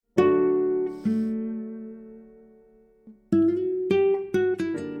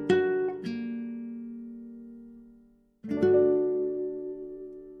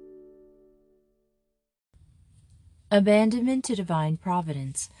Abandonment to Divine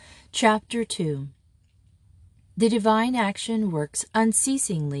Providence. Chapter 2. The divine action works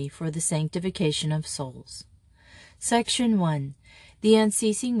unceasingly for the sanctification of souls. Section 1. The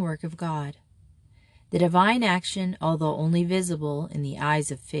unceasing work of God. The divine action, although only visible in the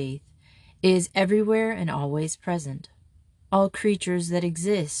eyes of faith, is everywhere and always present. All creatures that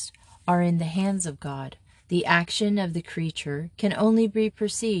exist are in the hands of God. The action of the creature can only be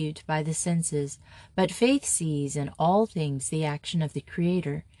perceived by the senses, but faith sees in all things the action of the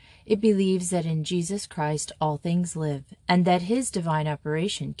Creator. It believes that in Jesus Christ all things live, and that His divine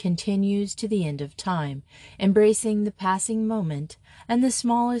operation continues to the end of time, embracing the passing moment and the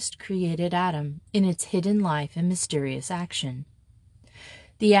smallest created atom in its hidden life and mysterious action.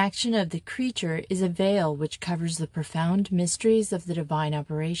 The action of the creature is a veil which covers the profound mysteries of the divine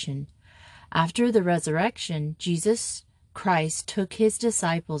operation. After the resurrection, Jesus Christ took His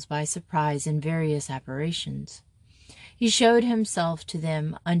disciples by surprise in various apparitions. He showed Himself to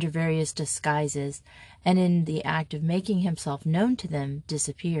them under various disguises, and in the act of making Himself known to them,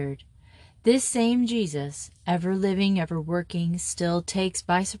 disappeared. This same Jesus, ever living, ever working, still takes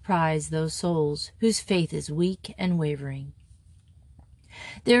by surprise those souls whose faith is weak and wavering.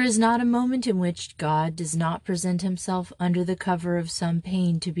 There is not a moment in which God does not present Himself under the cover of some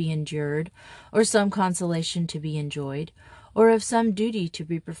pain to be endured, or some consolation to be enjoyed, or of some duty to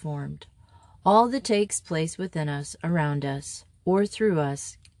be performed. All that takes place within us, around us, or through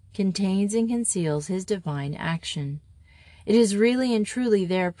us, contains and conceals His divine action. It is really and truly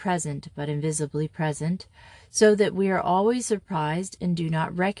there present, but invisibly present, so that we are always surprised and do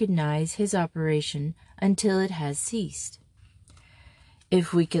not recognize His operation until it has ceased.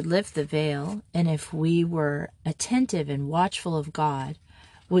 If we could lift the veil, and if we were attentive and watchful of God,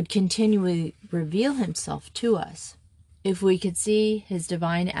 would continually reveal Himself to us. If we could see His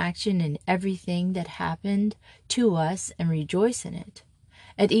divine action in everything that happened to us and rejoice in it.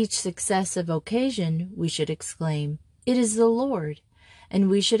 At each successive occasion we should exclaim, "It is the Lord," and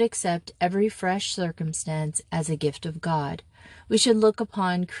we should accept every fresh circumstance as a gift of God. We should look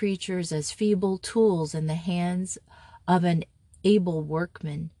upon creatures as feeble tools in the hands of an able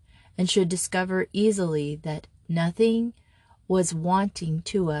workman, and should discover easily that nothing was wanting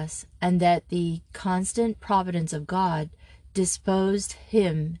to us, and that the constant providence of God disposed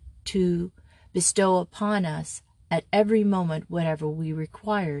Him to bestow upon us at every moment whatever we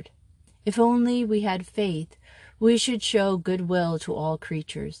required. If only we had faith, we should show goodwill to all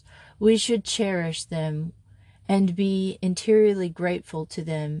creatures. We should cherish them and be interiorly grateful to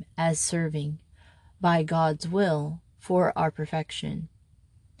them as serving, by God's will, for our perfection.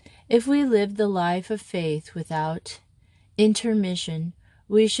 If we lived the life of faith without intermission,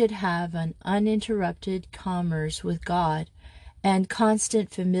 we should have an uninterrupted commerce with God and constant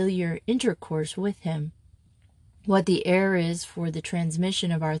familiar intercourse with Him. What the air is for the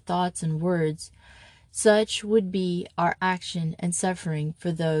transmission of our thoughts and words, such would be our action and suffering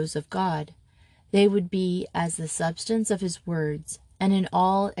for those of God. They would be as the substance of His words, and in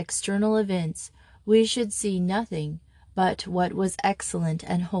all external events we should see nothing but what was excellent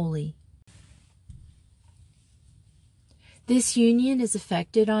and holy. This union is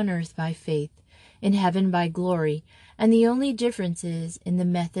effected on earth by faith, in heaven by glory, and the only difference is in the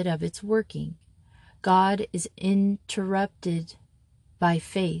method of its working. God is interrupted by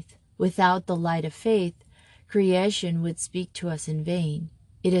faith. Without the light of faith, creation would speak to us in vain.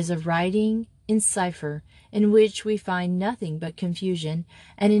 It is a writing in cipher in which we find nothing but confusion,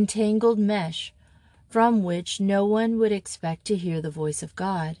 an entangled mesh from which no one would expect to hear the voice of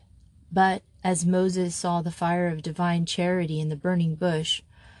God. But as Moses saw the fire of divine charity in the burning bush,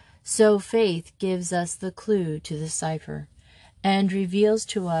 so faith gives us the clue to the cipher, and reveals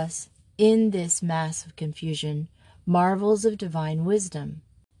to us in this mass of confusion marvels of divine wisdom.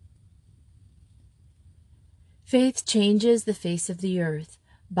 Faith changes the face of the earth.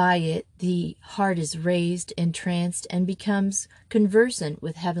 By it the heart is raised, entranced, and becomes conversant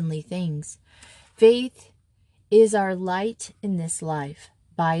with heavenly things. Faith is our light in this life.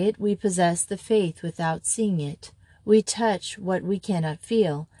 By it we possess the faith without seeing it. We touch what we cannot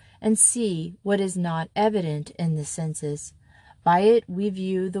feel, and see what is not evident in the senses. By it we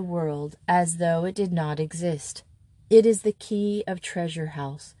view the world as though it did not exist. It is the key of treasure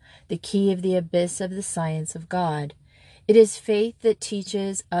house, the key of the abyss of the science of God. It is faith that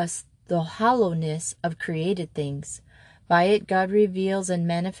teaches us the hollowness of created things. By it God reveals and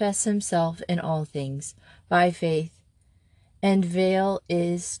manifests Himself in all things. By faith, and veil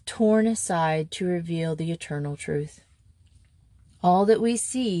is torn aside to reveal the eternal truth. All that we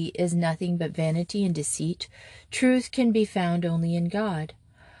see is nothing but vanity and deceit. Truth can be found only in God.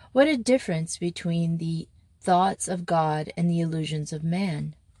 What a difference between the thoughts of God and the illusions of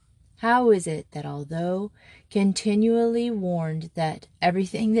man? How is it that although continually warned that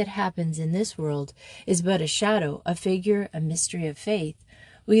everything that happens in this world is but a shadow, a figure, a mystery of faith,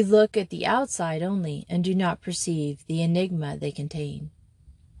 we look at the outside only and do not perceive the enigma they contain?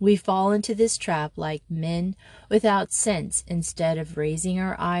 We fall into this trap like men without sense instead of raising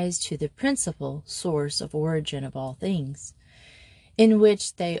our eyes to the principal source of origin of all things, in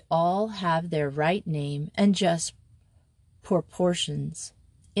which they all have their right name and just proportions,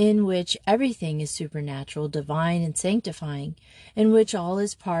 in which everything is supernatural, divine, and sanctifying, in which all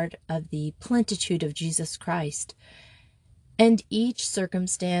is part of the plenitude of Jesus Christ, and each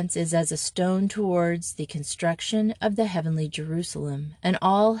circumstance is as a stone towards the construction of the heavenly Jerusalem, and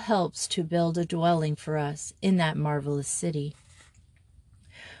all helps to build a dwelling for us in that marvelous city.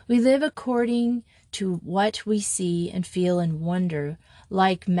 We live according to what we see and feel and wonder,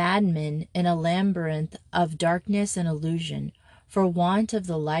 like madmen in a labyrinth of darkness and illusion, for want of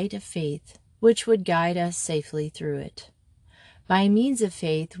the light of faith, which would guide us safely through it. By means of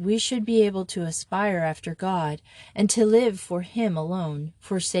faith, we should be able to aspire after God and to live for Him alone,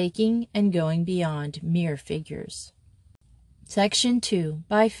 forsaking and going beyond mere figures. Section 2.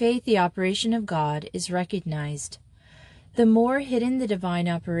 By faith, the operation of God is recognized. The more hidden the divine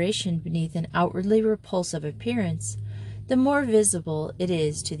operation beneath an outwardly repulsive appearance, the more visible it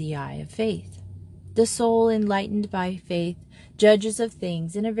is to the eye of faith. The soul enlightened by faith judges of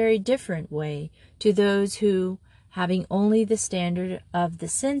things in a very different way to those who, having only the standard of the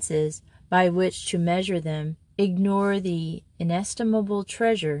senses by which to measure them, ignore the inestimable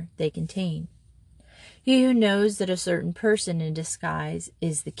treasure they contain. He who knows that a certain person in disguise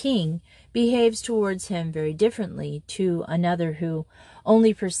is the king behaves towards him very differently to another who,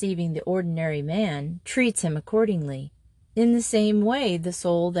 only perceiving the ordinary man, treats him accordingly. In the same way, the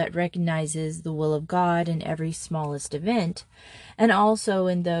soul that recognizes the will of God in every smallest event, and also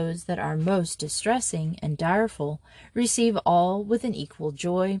in those that are most distressing and direful, receive all with an equal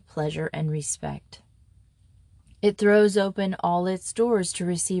joy, pleasure, and respect. It throws open all its doors to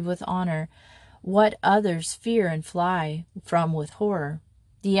receive with honor what others fear and fly from with horror.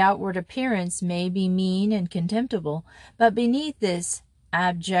 The outward appearance may be mean and contemptible, but beneath this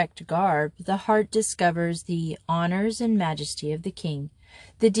abject garb, the heart discovers the honors and majesty of the king.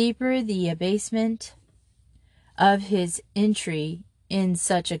 The deeper the abasement of his entry in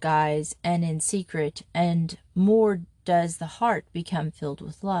such a guise and in secret, and more does the heart become filled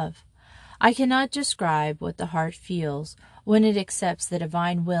with love. I cannot describe what the heart feels when it accepts the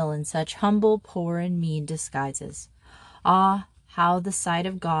divine will in such humble, poor, and mean disguises. Ah, how the sight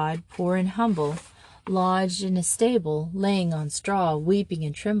of God, poor and humble, lodged in a stable, laying on straw, weeping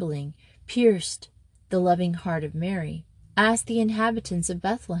and trembling, pierced the loving heart of Mary. Ask the inhabitants of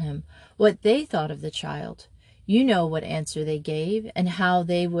Bethlehem what they thought of the child. You know what answer they gave, and how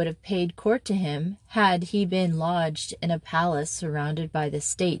they would have paid court to him had he been lodged in a palace surrounded by the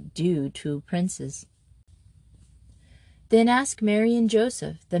state due to princes. Then ask Mary and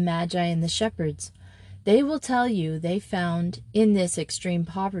Joseph, the Magi and the shepherds. They will tell you they found in this extreme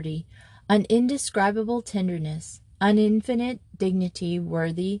poverty an indescribable tenderness, an infinite dignity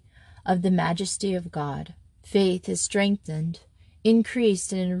worthy of the majesty of God. Faith is strengthened,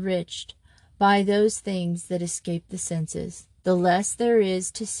 increased, and enriched by those things that escape the senses. The less there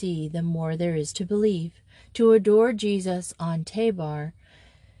is to see, the more there is to believe. To adore Jesus on Tabor,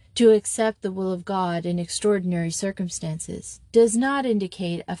 to accept the will of God in extraordinary circumstances, does not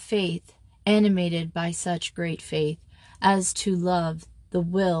indicate a faith animated by such great faith as to love the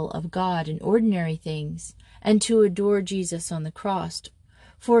will of God in ordinary things, and to adore Jesus on the cross.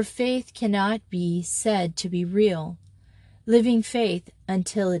 For faith cannot be said to be real, living faith,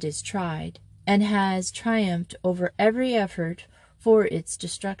 until it is tried, and has triumphed over every effort for its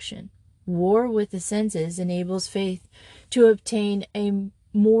destruction. War with the senses enables faith to obtain a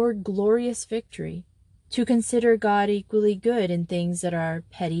more glorious victory. To consider God equally good in things that are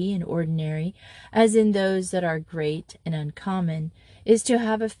petty and ordinary, as in those that are great and uncommon, is to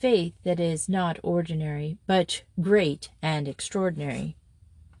have a faith that is not ordinary, but great and extraordinary.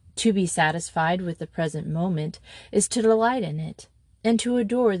 To be satisfied with the present moment is to delight in it, and to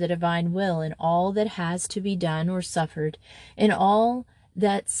adore the divine will in all that has to be done or suffered, in all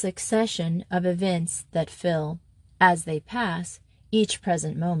that succession of events that fill, as they pass, each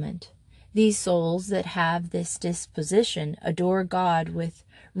present moment. These souls that have this disposition adore God with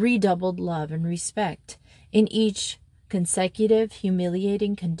redoubled love and respect in each consecutive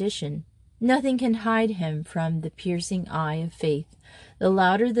humiliating condition. Nothing can hide him from the piercing eye of faith. The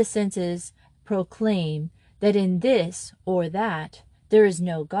louder the senses proclaim that in this or that there is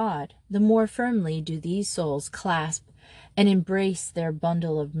no God, the more firmly do these souls clasp and embrace their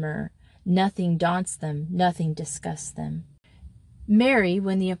bundle of myrrh. Nothing daunts them, nothing disgusts them. Mary,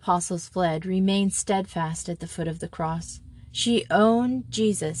 when the apostles fled, remained steadfast at the foot of the cross. She owned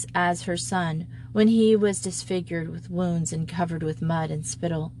Jesus as her son when he was disfigured with wounds and covered with mud and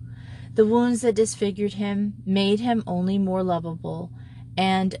spittle. The wounds that disfigured him made him only more lovable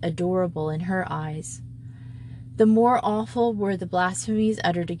and adorable in her eyes. The more awful were the blasphemies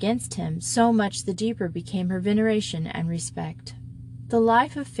uttered against him, so much the deeper became her veneration and respect. The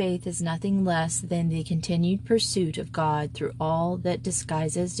life of faith is nothing less than the continued pursuit of God through all that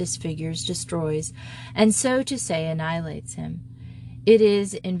disguises, disfigures, destroys, and so to say annihilates him. It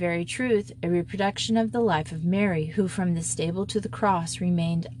is, in very truth, a reproduction of the life of Mary, who from the stable to the cross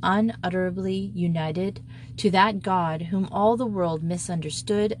remained unutterably united to that God whom all the world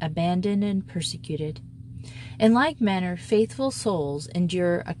misunderstood, abandoned, and persecuted. In like manner, faithful souls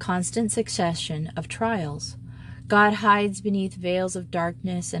endure a constant succession of trials. God hides beneath veils of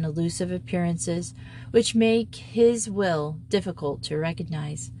darkness and elusive appearances, which make his will difficult to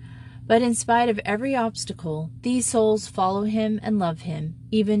recognize. But in spite of every obstacle, these souls follow him and love him,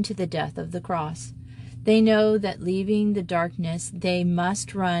 even to the death of the cross. They know that leaving the darkness, they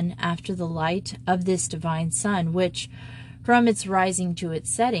must run after the light of this divine sun, which, from its rising to its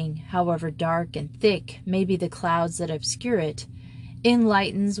setting, however dark and thick may be the clouds that obscure it,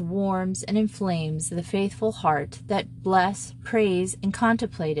 enlightens, warms, and inflames the faithful heart that bless, praise, and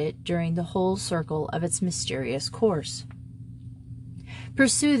contemplate it during the whole circle of its mysterious course.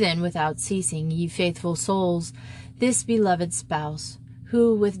 Pursue then without ceasing, ye faithful souls, this beloved spouse,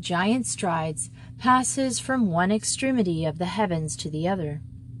 who with giant strides passes from one extremity of the heavens to the other.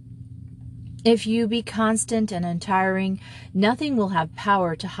 If you be constant and untiring, nothing will have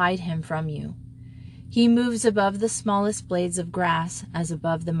power to hide him from you. He moves above the smallest blades of grass, as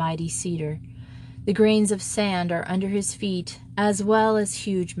above the mighty cedar. The grains of sand are under his feet, as well as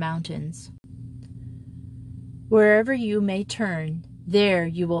huge mountains. Wherever you may turn, there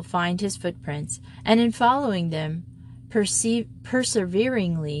you will find his footprints, and in following them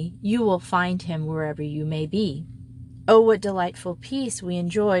perseveringly, you will find him wherever you may be. Oh, what delightful peace we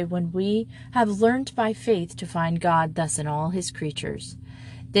enjoy when we have learnt by faith to find God thus in all his creatures.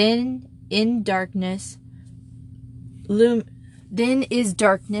 Then is darkness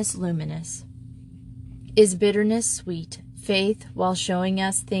luminous. Is bitterness sweet? Faith, while showing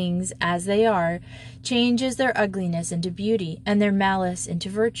us things as they are, changes their ugliness into beauty and their malice into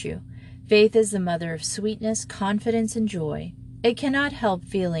virtue. Faith is the mother of sweetness, confidence, and joy. It cannot help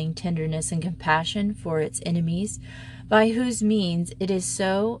feeling tenderness and compassion for its enemies, by whose means it is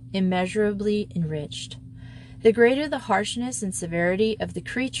so immeasurably enriched. The greater the harshness and severity of the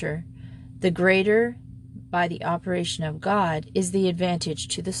creature, the greater, by the operation of God, is the advantage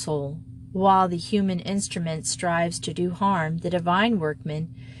to the soul. While the human instrument strives to do harm, the divine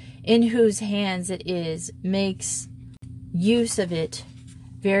workman, in whose hands it is, makes use of it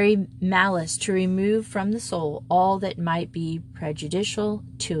very malice to remove from the soul all that might be prejudicial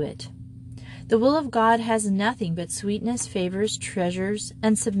to it. The will of God has nothing but sweetness, favors, treasures,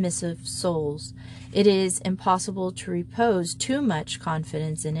 and submissive souls. It is impossible to repose too much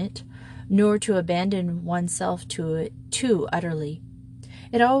confidence in it, nor to abandon oneself to it too utterly.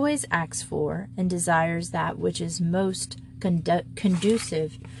 It always acts for and desires that which is most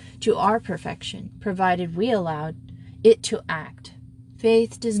conducive to our perfection, provided we allow it to act.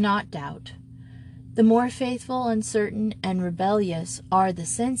 Faith does not doubt. The more faithful, uncertain, and rebellious are the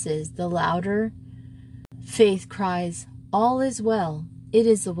senses, the louder faith cries, "All is well. It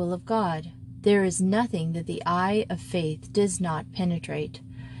is the will of God." There is nothing that the eye of faith does not penetrate,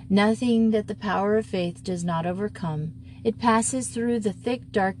 nothing that the power of faith does not overcome. It passes through the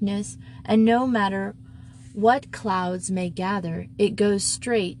thick darkness, and no matter what clouds may gather, it goes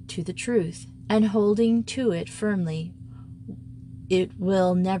straight to the truth, and holding to it firmly, it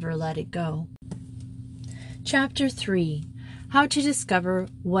will never let it go. Chapter 3. How to discover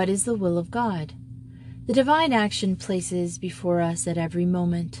what is the will of God. The divine action places before us at every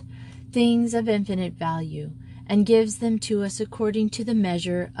moment things of infinite value, and gives them to us according to the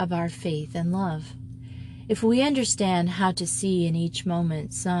measure of our faith and love. If we understand how to see in each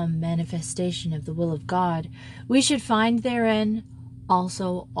moment some manifestation of the will of God, we should find therein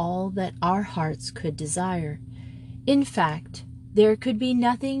also all that our hearts could desire. In fact, there could be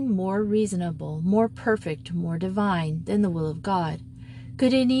nothing more reasonable, more perfect, more divine than the will of God.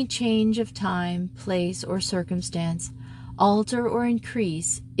 Could any change of time, place, or circumstance alter or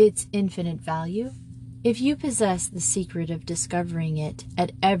increase its infinite value? If you possess the secret of discovering it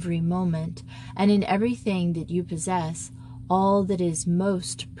at every moment and in everything that you possess, all that is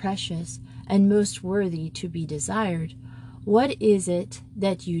most precious and most worthy to be desired, what is it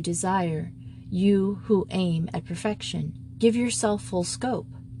that you desire, you who aim at perfection? Give yourself full scope.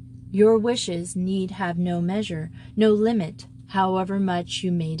 Your wishes need have no measure, no limit, however much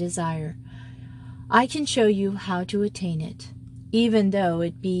you may desire. I can show you how to attain it, even though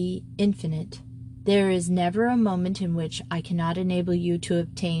it be infinite. There is never a moment in which I cannot enable you to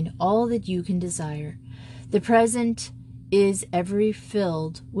obtain all that you can desire. The present is ever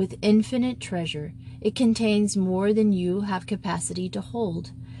filled with infinite treasure. It contains more than you have capacity to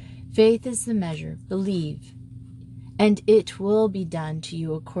hold. Faith is the measure. Believe, and it will be done to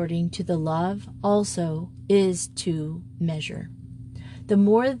you according to the love also is to measure. The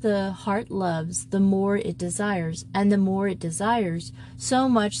more the heart loves, the more it desires, and the more it desires, so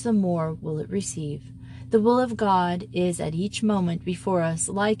much the more will it receive. The will of God is at each moment before us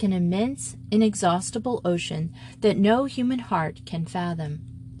like an immense, inexhaustible ocean that no human heart can fathom.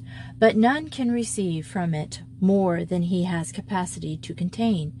 But none can receive from it more than he has capacity to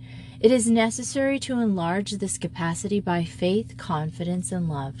contain. It is necessary to enlarge this capacity by faith, confidence, and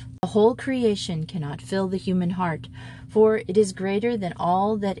love. The whole creation cannot fill the human heart, for it is greater than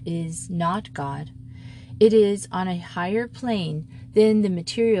all that is not God. It is on a higher plane than the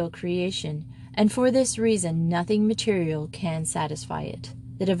material creation, and for this reason nothing material can satisfy it.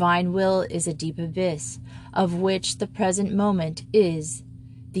 The divine will is a deep abyss, of which the present moment is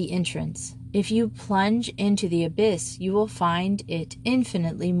the entrance. If you plunge into the abyss, you will find it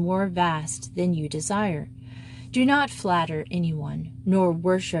infinitely more vast than you desire. Do not flatter anyone, nor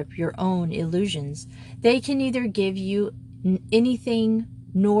worship your own illusions. They can neither give you anything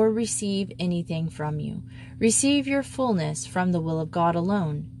nor receive anything from you. Receive your fullness from the will of God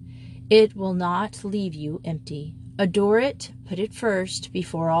alone. It will not leave you empty. Adore it, put it first,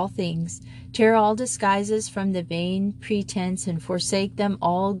 before all things. Tear all disguises from the vain pretense and forsake them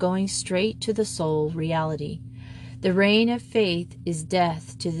all, going straight to the sole reality. The reign of faith is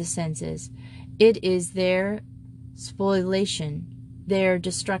death to the senses. It is their spoliation, their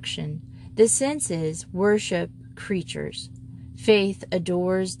destruction. The senses worship creatures. Faith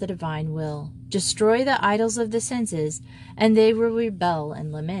adores the divine will. Destroy the idols of the senses, and they will rebel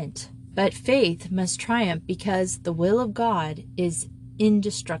and lament. But faith must triumph because the will of God is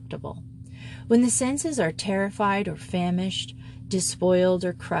indestructible. When the senses are terrified or famished, despoiled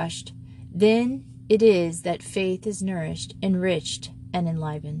or crushed, then it is that faith is nourished, enriched, and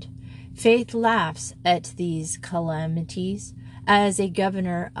enlivened. Faith laughs at these calamities, as a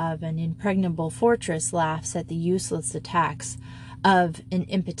governor of an impregnable fortress laughs at the useless attacks of an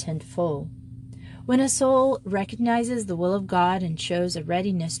impotent foe. When a soul recognizes the will of God and shows a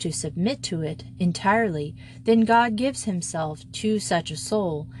readiness to submit to it entirely, then God gives himself to such a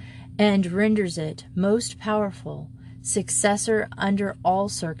soul and renders it most powerful, successor under all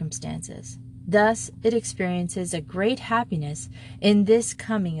circumstances. Thus it experiences a great happiness in this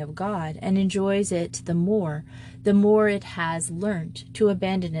coming of God and enjoys it the more it has learnt to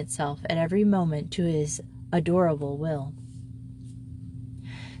abandon itself at every moment to his adorable will.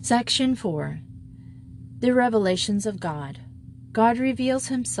 Section 4. The revelations of God. God reveals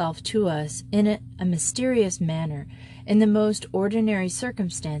himself to us in a mysterious manner in the most ordinary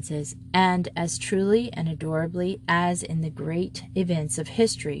circumstances and as truly and adorably as in the great events of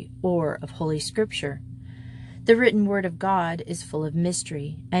history or of Holy Scripture. The written word of God is full of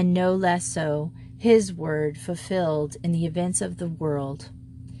mystery, and no less so his word fulfilled in the events of the world.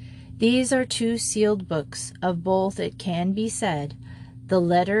 These are two sealed books. Of both it can be said, the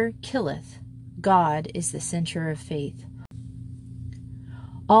letter killeth. God is the center of faith.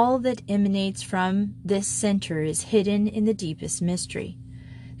 All that emanates from this center is hidden in the deepest mystery.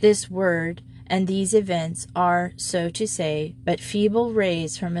 This word and these events are, so to say, but feeble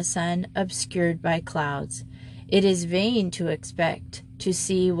rays from a sun obscured by clouds. It is vain to expect to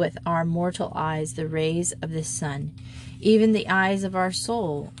see with our mortal eyes the rays of the sun. Even the eyes of our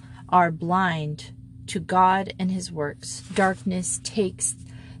soul are blind to God and his works. Darkness takes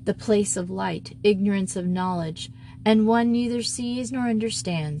the place of light, ignorance of knowledge, and one neither sees nor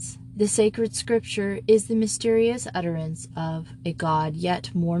understands. The sacred scripture is the mysterious utterance of a God yet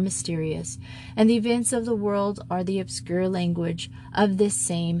more mysterious, and the events of the world are the obscure language of this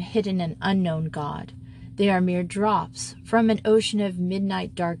same hidden and unknown God. They are mere drops from an ocean of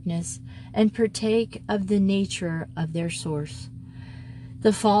midnight darkness, and partake of the nature of their source.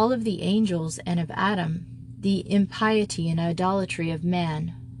 The fall of the angels and of Adam, the impiety and idolatry of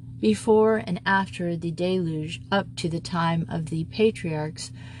man, before and after the deluge, up to the time of the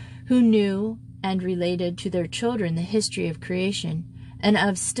patriarchs, who knew and related to their children the history of creation, and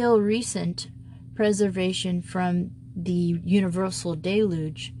of still recent preservation from the universal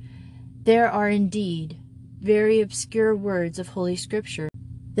deluge, there are indeed very obscure words of Holy Scripture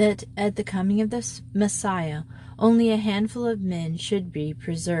that at the coming of the Messiah only a handful of men should be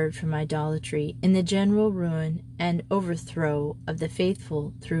preserved from idolatry in the general ruin and overthrow of the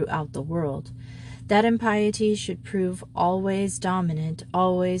faithful throughout the world. That impiety should prove always dominant,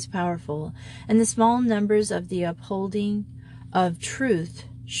 always powerful, and the small numbers of the upholding of truth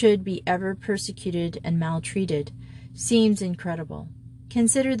should be ever persecuted and maltreated, seems incredible.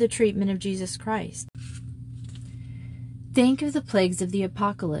 Consider the treatment of Jesus Christ. Think of the plagues of the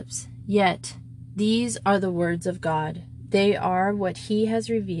Apocalypse. Yet, these are the words of God. They are what He has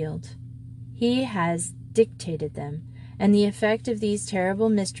revealed. He has dictated them, and the effect of these terrible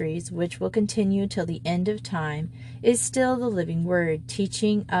mysteries, which will continue till the end of time, is still the living Word,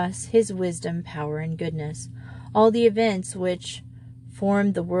 teaching us His wisdom, power, and goodness. All the events which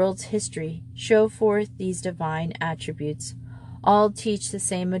form the world's history show forth these divine attributes. All teach the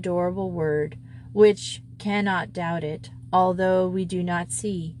same adorable Word, which cannot doubt it, although we do not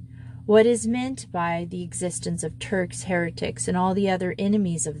see. What is meant by the existence of Turks, heretics, and all the other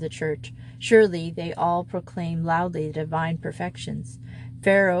enemies of the Church? Surely they all proclaim loudly the divine perfections.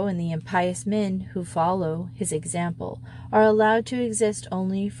 Pharaoh and the impious men who follow his example are allowed to exist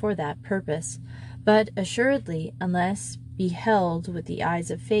only for that purpose. But assuredly, unless beheld with the eyes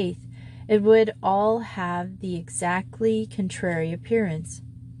of faith, it would all have the exactly contrary appearance.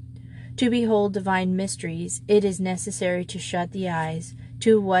 To behold divine mysteries, it is necessary to shut the eyes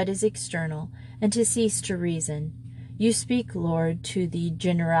to what is external, and to cease to reason. You speak, Lord, to the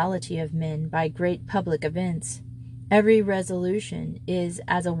generality of men by great public events. Every resolution is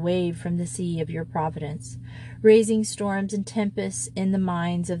as a wave from the sea of your providence, raising storms and tempests in the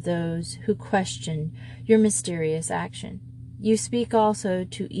minds of those who question your mysterious action. You speak also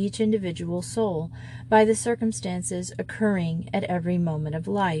to each individual soul by the circumstances occurring at every moment of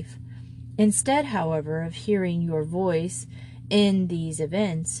life. Instead, however, of hearing your voice in these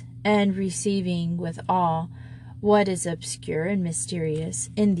events, and receiving with awe what is obscure and mysterious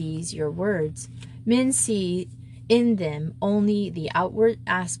in these your words, men see in them only the outward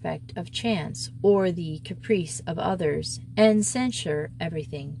aspect of chance or the caprice of others, and censure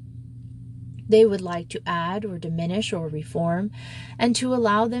everything. They would like to add or diminish or reform, and to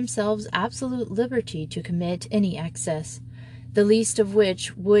allow themselves absolute liberty to commit any excess, the least of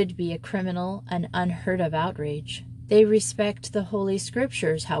which would be a criminal and unheard of outrage. They respect the Holy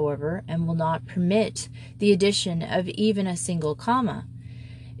Scriptures, however, and will not permit the addition of even a single comma.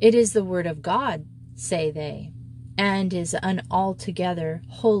 It is the Word of God, say they, and is an altogether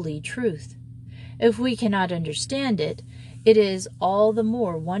holy truth. If we cannot understand it, it is all the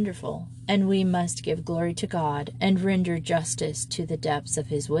more wonderful, and we must give glory to God and render justice to the depths of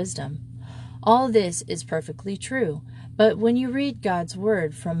His wisdom. All this is perfectly true, but when you read God's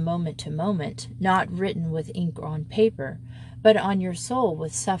Word from moment to moment, not written with ink on paper, but on your soul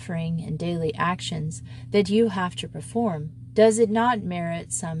with suffering and daily actions that you have to perform, does it not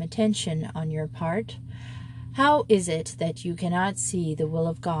merit some attention on your part? How is it that you cannot see the will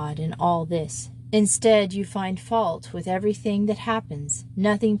of God in all this? Instead, you find fault with everything that happens.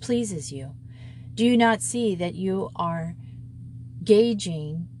 Nothing pleases you. Do you not see that you are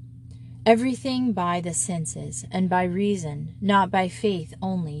gauging everything by the senses and by reason, not by faith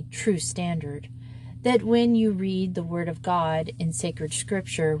only, true standard? That when you read the Word of God in sacred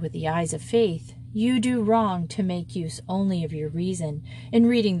Scripture with the eyes of faith, you do wrong to make use only of your reason in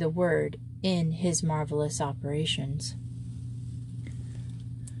reading the Word in His marvelous operations.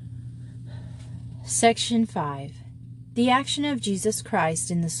 Section 5. The action of Jesus Christ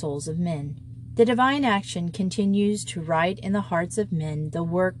in the souls of men. The divine action continues to write in the hearts of men the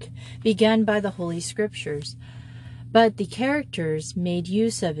work begun by the Holy Scriptures, but the characters made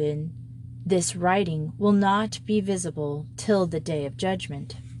use of in this writing will not be visible till the day of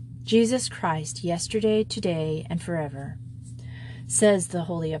judgment. Jesus Christ, yesterday, today, and forever, says the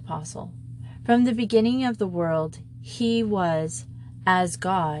Holy Apostle. From the beginning of the world, He was, as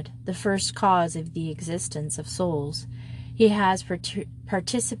God, the first cause of the existence of souls. He has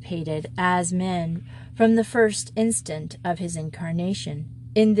participated as men from the first instant of His incarnation.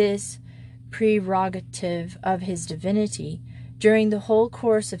 In this prerogative of His divinity, during the whole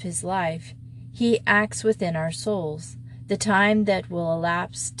course of His life, He acts within our souls. The time that will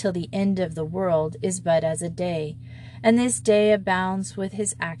elapse till the end of the world is but as a day, and this day abounds with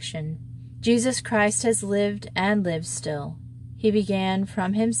His action. Jesus Christ has lived and lives still. He began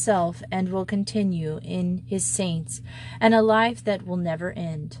from Himself and will continue in His saints, and a life that will never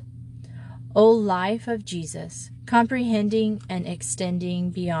end. O life of Jesus, comprehending and extending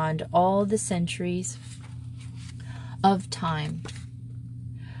beyond all the centuries of time.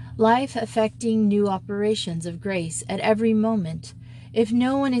 Life affecting new operations of grace at every moment. If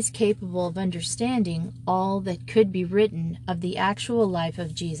no one is capable of understanding all that could be written of the actual life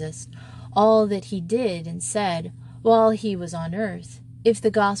of Jesus, all that he did and said while he was on earth, if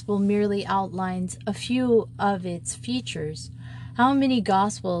the gospel merely outlines a few of its features, how many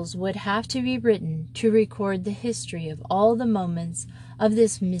gospels would have to be written to record the history of all the moments of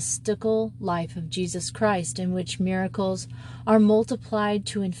this mystical life of Jesus Christ, in which miracles are multiplied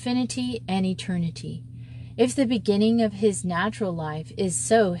to infinity and eternity? If the beginning of his natural life is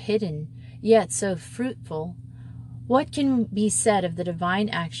so hidden, yet so fruitful, what can be said of the divine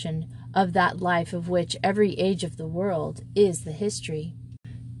action of that life of which every age of the world is the history?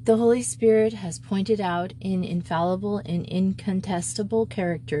 The Holy Spirit has pointed out in infallible and incontestable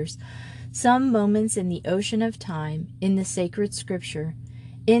characters some moments in the ocean of time in the sacred Scripture.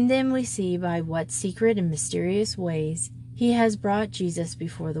 In them we see by what secret and mysterious ways he has brought Jesus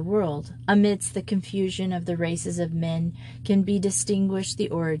before the world. Amidst the confusion of the races of men can be distinguished the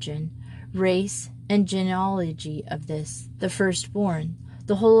origin, race, and genealogy of this, the firstborn.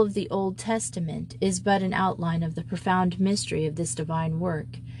 The whole of the Old Testament is but an outline of the profound mystery of this divine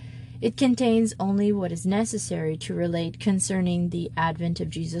work. It contains only what is necessary to relate concerning the advent of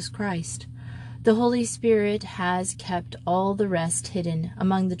Jesus Christ. The Holy Spirit has kept all the rest hidden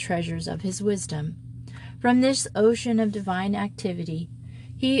among the treasures of his wisdom. From this ocean of divine activity,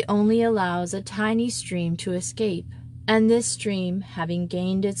 he only allows a tiny stream to escape, and this stream, having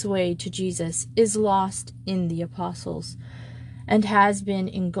gained its way to Jesus, is lost in the apostles, and has been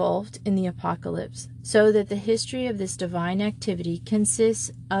engulfed in the apocalypse, so that the history of this divine activity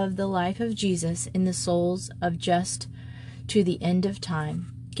consists of the life of Jesus in the souls of just to the end of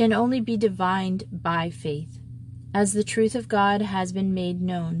time, can only be divined by faith. As the truth of God has been made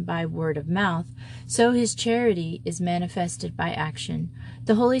known by word of mouth, so his charity is manifested by action.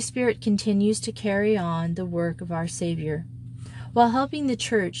 The Holy Spirit continues to carry on the work of our Savior. While helping the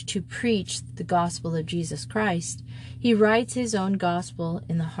church to preach the gospel of Jesus Christ, he writes his own gospel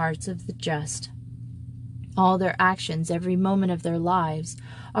in the hearts of the just. All their actions, every moment of their lives,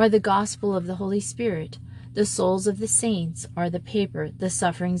 are the gospel of the Holy Spirit. The souls of the saints are the paper, the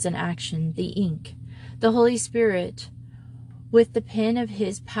sufferings and action, the ink. The Holy Spirit, with the pen of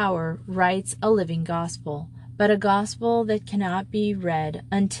his power, writes a living gospel, but a gospel that cannot be read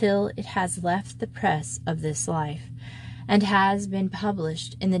until it has left the press of this life and has been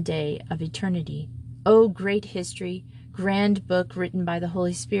published in the day of eternity. O great history, grand book written by the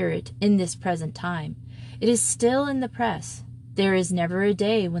Holy Spirit in this present time! It is still in the press. There is never a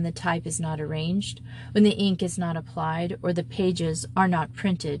day when the type is not arranged, when the ink is not applied, or the pages are not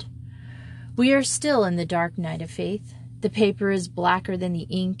printed. We are still in the dark night of faith. The paper is blacker than the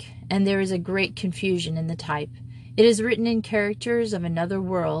ink, and there is a great confusion in the type. It is written in characters of another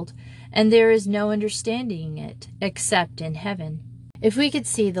world, and there is no understanding it except in heaven. If we could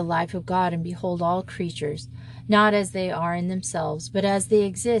see the life of God and behold all creatures, not as they are in themselves, but as they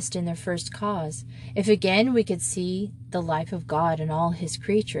exist in their first cause, if again we could see the life of God in all his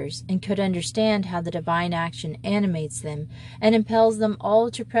creatures, and could understand how the divine action animates them and impels them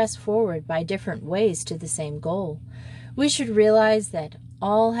all to press forward by different ways to the same goal, we should realize that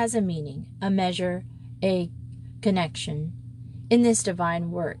all has a meaning, a measure, a connection in this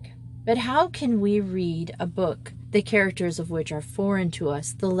divine work. But how can we read a book, the characters of which are foreign to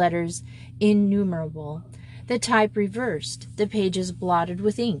us, the letters innumerable, the type reversed, the pages blotted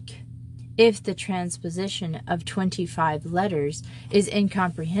with ink? If the transposition of 25 letters is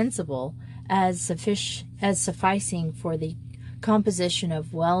incomprehensible as sufficing for the composition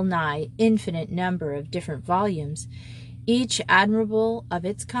of well-nigh infinite number of different volumes, each admirable of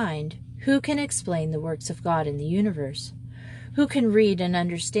its kind, who can explain the works of God in the universe? Who can read and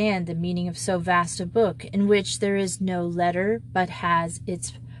understand the meaning of so vast a book, in which there is no letter but has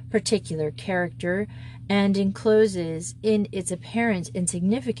its particular character, and encloses in its apparent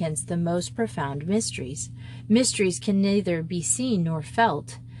insignificance the most profound mysteries? Mysteries can neither be seen nor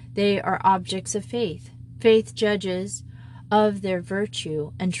felt. They are objects of faith. Faith judges of their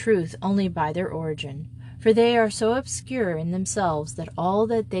virtue and truth only by their origin, for they are so obscure in themselves that all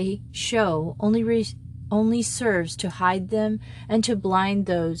that they show only serves to hide them and to blind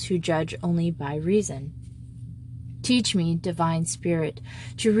those who judge only by reason. Teach me, divine Spirit,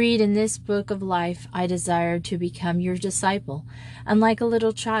 to read in this book of life. I desire to become your disciple, and like a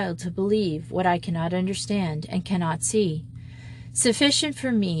little child to believe what I cannot understand and cannot see. Sufficient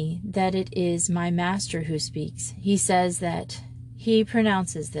for me that it is my Master who speaks. He says that he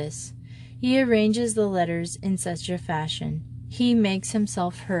pronounces this. He arranges the letters in such a fashion. He makes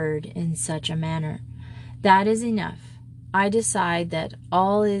himself heard in such a manner. That is enough. I decide that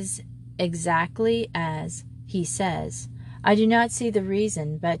all is exactly as he says. I do not see the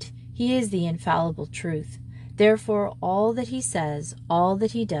reason, but he is the infallible truth. Therefore, all that he says, all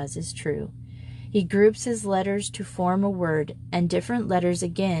that he does is true. He groups his letters to form a word, and different letters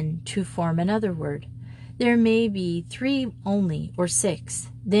again to form another word. There may be 3 only, or 6.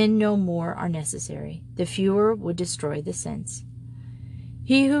 Then no more are necessary. The fewer would destroy the sense.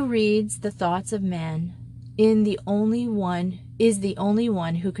 He who reads the thoughts of man is the only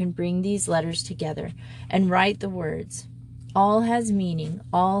one who can bring these letters together and write the words. All has meaning,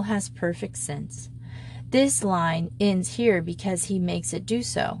 all has perfect sense. This line ends here because he makes it do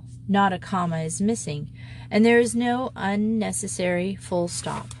so. Not a comma is missing, and there is no unnecessary full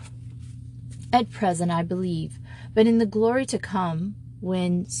stop. At present I believe, but in the glory to come,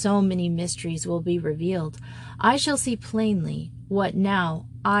 when so many mysteries will be revealed, I shall see plainly what now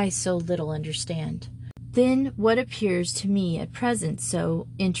I so little understand. Then what appears to me at present so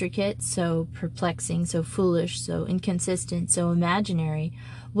intricate, so perplexing, so foolish, so inconsistent, so imaginary,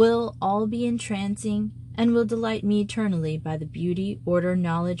 will all be entrancing, and will delight me eternally by the beauty, order,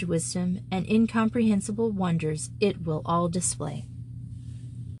 knowledge, wisdom, and incomprehensible wonders it will all display.